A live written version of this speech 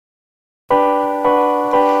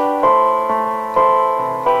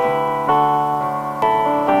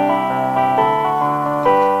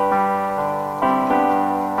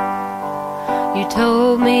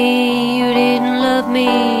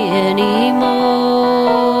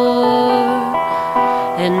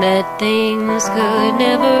and that things could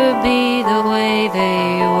never be the way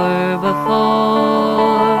they were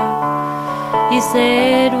before. You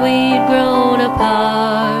said we'd grown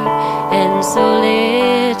apart and so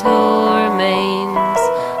little remains,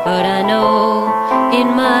 but I know in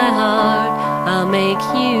my heart I'll make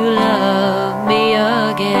you love me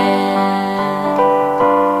again.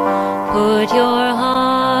 Put your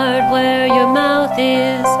heart where your mouth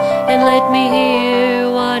is and let me hear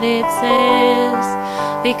what it says,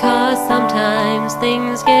 because sometimes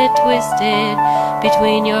things get twisted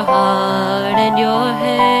between your heart and your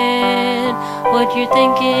head. What you're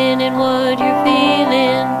thinking and what you're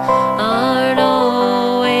feeling aren't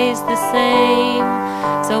always the same.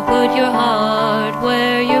 So put your heart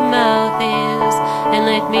where your mouth is and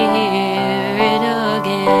let me hear it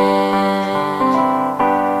again.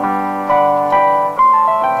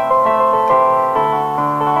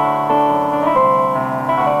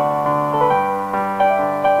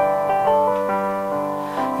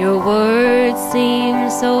 Your words seem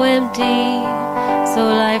so empty, so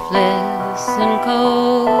lifeless and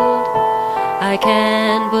cold. I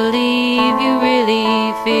can't believe you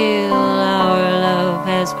really feel our love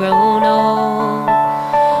has grown old.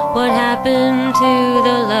 What happened to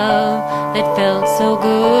the love that felt so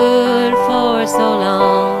good for so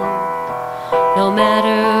long? No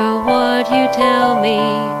matter what you tell me,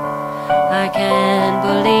 I can't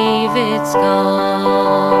believe it's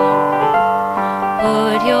gone.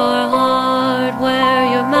 Put your heart where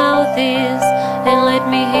your mouth is and let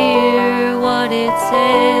me hear what it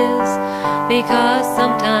says, because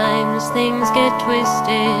sometimes things get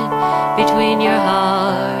twisted between your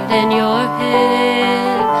heart and your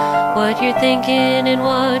head. What you're thinking and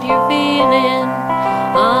what you're feeling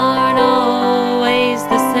aren't always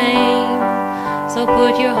the same. So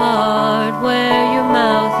put your heart where your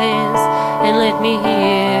mouth is and let me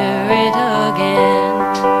hear